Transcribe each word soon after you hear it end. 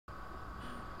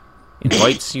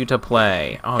Invites you to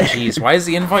play. Oh, jeez. Why is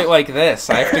the invite like this?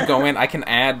 I have to go in. I can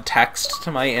add text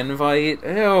to my invite.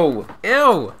 Ew.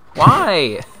 Ew.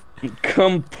 Why?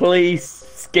 Come play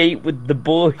Skate with the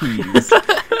boys.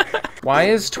 Why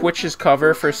is Twitch's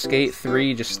cover for Skate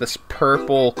 3 just this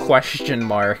purple question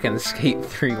mark in Skate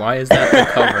 3? Why is that the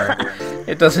cover?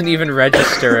 It doesn't even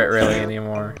register it really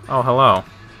anymore. Oh, hello.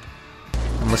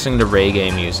 I'm listening to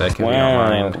reggae music, if you don't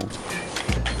mind.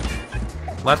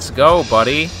 Let's go,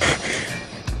 buddy.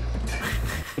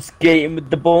 Skating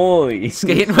with the boys.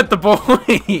 Skating with the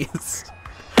boys.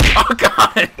 Oh,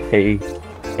 God. Hey,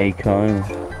 Kyle.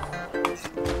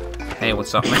 Hey,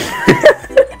 what's up, man?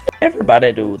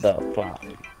 Everybody do the fly.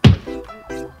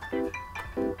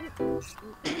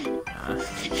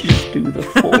 Just do the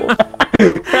four.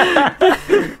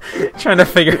 Trying to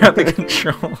figure out the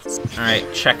controls.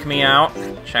 Alright, check me out.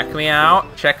 Check me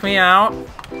out. Check me out.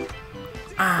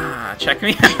 Ah, check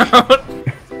me out.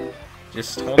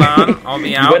 Just hold on. I'll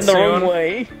be out you went the soon. wrong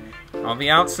way. I'll be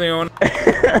out soon.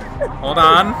 Hold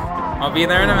on. I'll be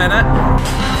there in a minute.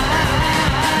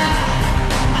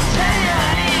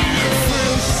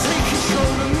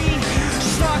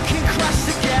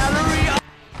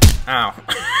 Ow.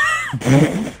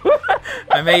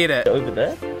 I made it. Over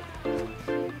there?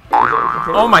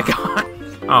 Oh my god.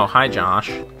 Oh, hi, Josh.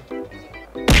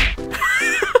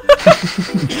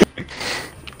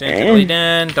 Ding diddly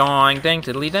ding, dong, ding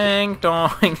diddly ding,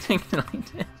 dong, ding diddly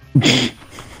ding.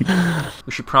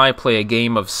 We should probably play a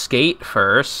game of Skate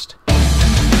first.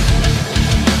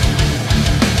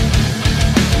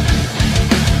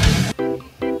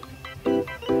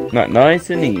 Not nice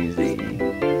and easy.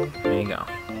 There you go.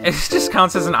 It just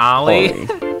counts as an ollie.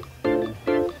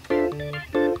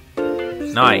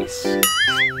 Nice.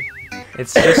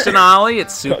 It's just an ollie.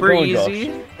 It's super Go on, easy.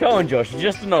 Josh. Go on, Josh.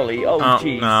 Just an ollie. Oh,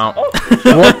 jeez. No. Oh.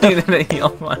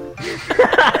 What?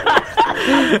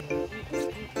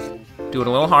 Do it a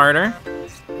little harder.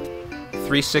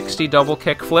 360 double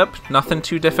kick flip. Nothing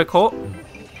too difficult.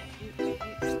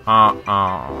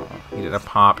 Oh. You did a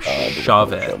pop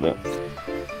shove it.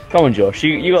 Come on, Josh.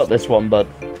 You got this one, bud.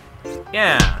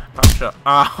 Yeah. Pop shove.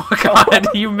 Oh, God.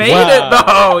 You made it,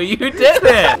 though. You did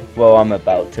it. Well, I'm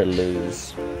about to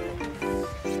lose.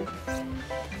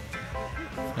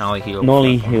 Nollie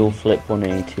heel flip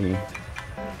 180.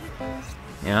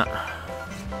 Yeah.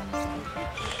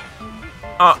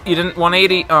 Oh, you didn't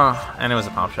 180? Oh, and it was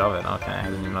a pop shove it. Okay, I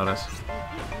didn't even notice.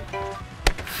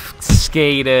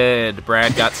 Skated.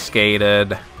 Brad got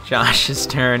skated. Josh's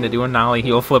turn to do a nollie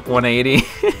heel flip 180.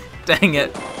 Dang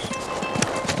it.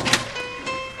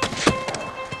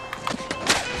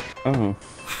 Oh.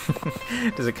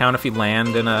 Does it count if you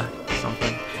land in a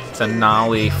something? It's a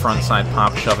nollie frontside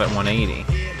pop shove at 180.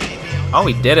 Oh,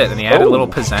 he did it, and he added a little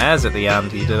pizzazz at the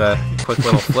end. He did a quick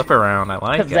little flip around. I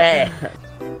like it.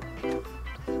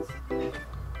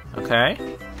 Okay.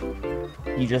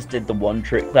 You just did the one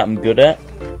trick that I'm good at.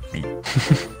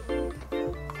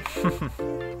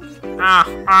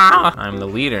 I'm the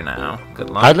leader now. Good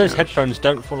luck. How those headphones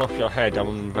don't fall off your head?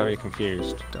 I'm very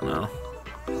confused. Don't know.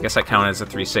 I guess I counted as a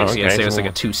 360. Okay, I'd say it was like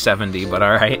a 270, but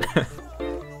alright.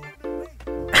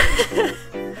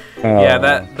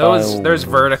 Yeah, those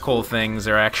vertical things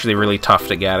are actually really tough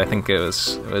to get. I think it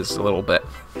was a little bit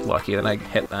lucky that I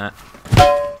hit that.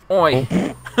 Oi!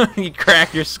 You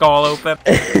crack your skull open.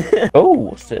 Oh,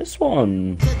 what's this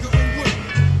one?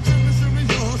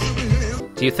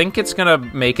 Do you think it's gonna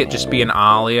make it just be an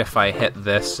ollie if I hit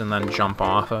this and then jump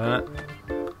off of it?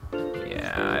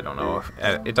 Yeah, I don't know.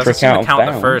 It doesn't seem to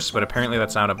count the first, but apparently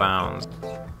that's out of bounds.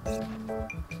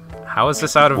 How is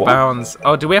this out of bounds?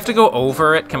 Oh, do we have to go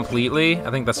over it completely? I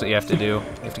think that's what you have to do.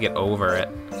 You have to get over it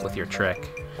with your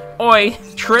trick. Oi!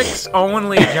 Tricks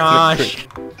only, Josh!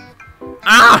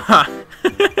 Ah!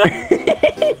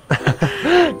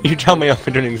 You tell me off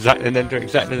for doing and then do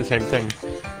exactly the same thing.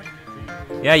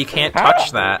 Yeah, you can't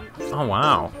touch that. Oh,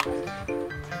 wow.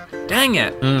 Dang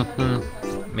it!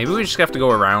 Maybe we just have to go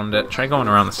around it. Try going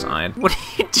around the side. What are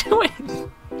you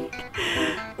doing?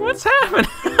 What's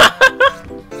happening?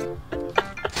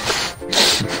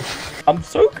 I'm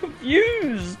so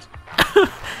confused. I'm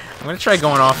gonna try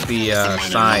going off the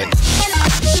side.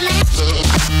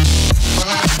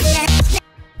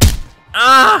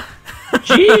 Ah!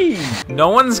 Jeez! No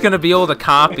one's gonna be able to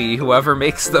copy whoever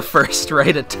makes the first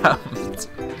right attempt.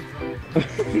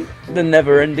 The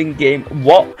never-ending game.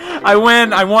 What? I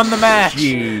win! I won the match!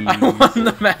 Jeez. I won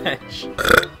the match!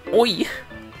 Oi!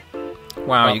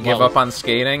 Wow, you give up on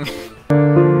skating?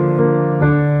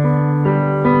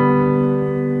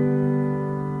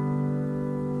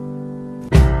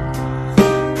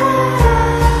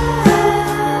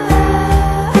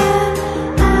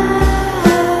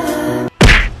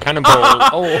 Cannonball.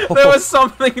 Oh. There was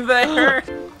something there.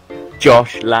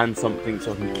 Josh, land something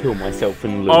so I can kill myself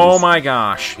and lose. Oh my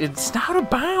gosh. It's out of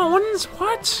bounds?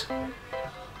 What?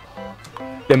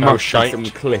 There must be shite. some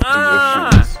clip in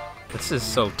your shoes. This is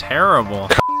so terrible.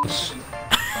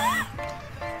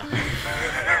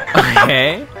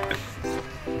 Okay.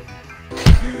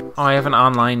 Oh, I have an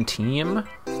online team?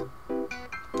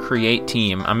 Create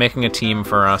team. I'm making a team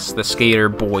for us. The Skater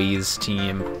Boiz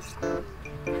team.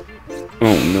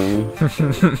 Oh no.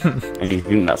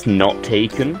 Anything that's not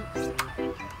taken?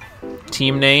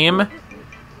 Team name?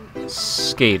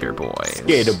 Skater Boiz.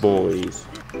 Skater Boys.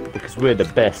 Because we're the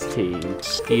best team.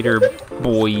 Skater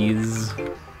Boiz.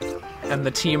 And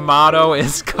the team motto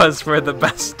is "'Cause we're the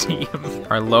best team."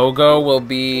 Our logo will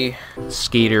be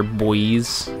Skater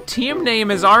Boiz. Team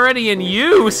name is already in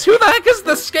use. Who the heck is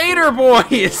the Skater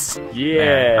Boiz? Yeah.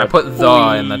 There, I put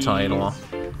 "the" in the title.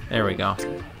 There we go.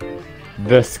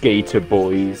 The Skater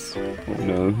Boys. Oh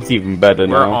no, it's even better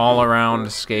now. We're all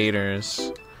around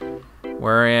skaters.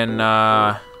 We're in,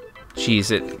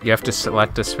 you have to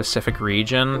select a specific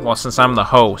region. Well, since I'm the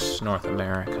host, North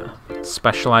America.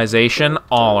 Specialization,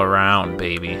 all around,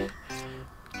 baby.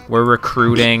 We're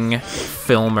recruiting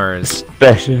filmers.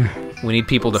 Special. We need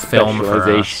people to film for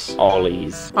us.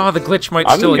 Ollies. Oh, the glitch might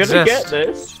I'm still gonna exist. get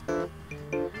this.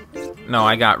 No,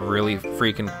 I got really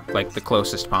freaking, like, the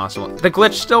closest possible. The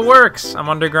glitch still works! I'm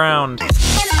underground.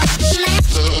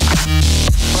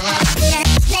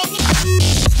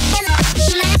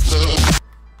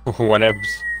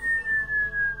 Whatevs.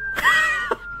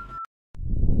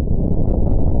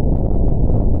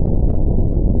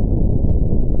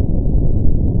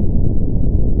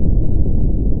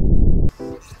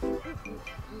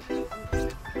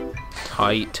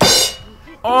 Tight.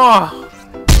 Oh!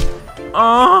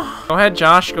 Oh! Go ahead,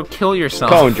 Josh. Go kill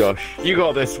yourself. Come on, Josh. You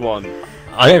got this one.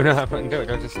 I don't know how I can do it.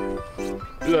 I just...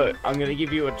 Look, I'm gonna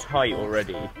give you a tight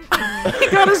already. He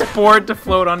got his board to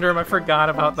float under him. I forgot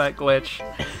about that glitch.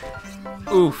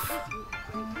 Oof.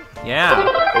 Yeah.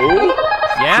 Ooh.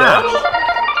 Yeah.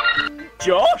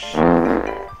 Josh?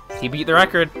 He beat the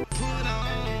record.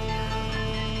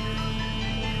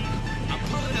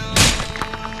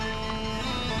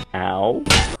 Ow.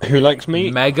 Who likes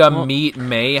meat? Mega Meat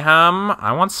Mayhem.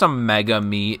 I want some Mega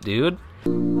Meat, dude.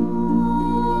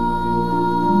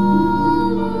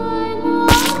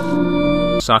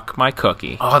 Suck my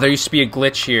cookie. Oh, there used to be a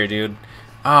glitch here, dude.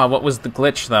 Ah, what was the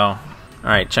glitch, though?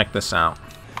 Alright, check this out.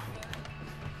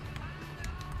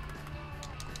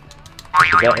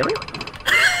 Is that it?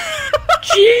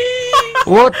 Jeez!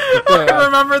 What? I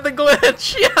remember the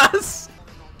glitch, yes!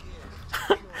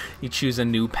 You choose a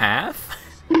new path?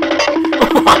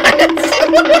 What?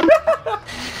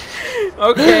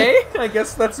 Okay, I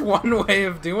guess that's one way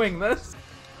of doing this.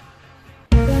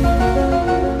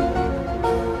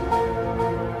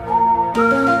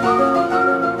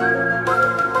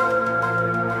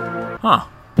 Huh.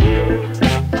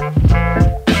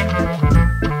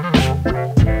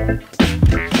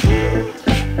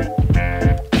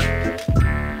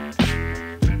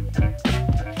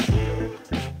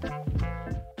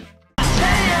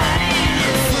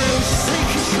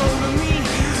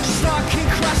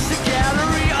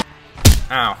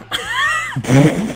 Ow.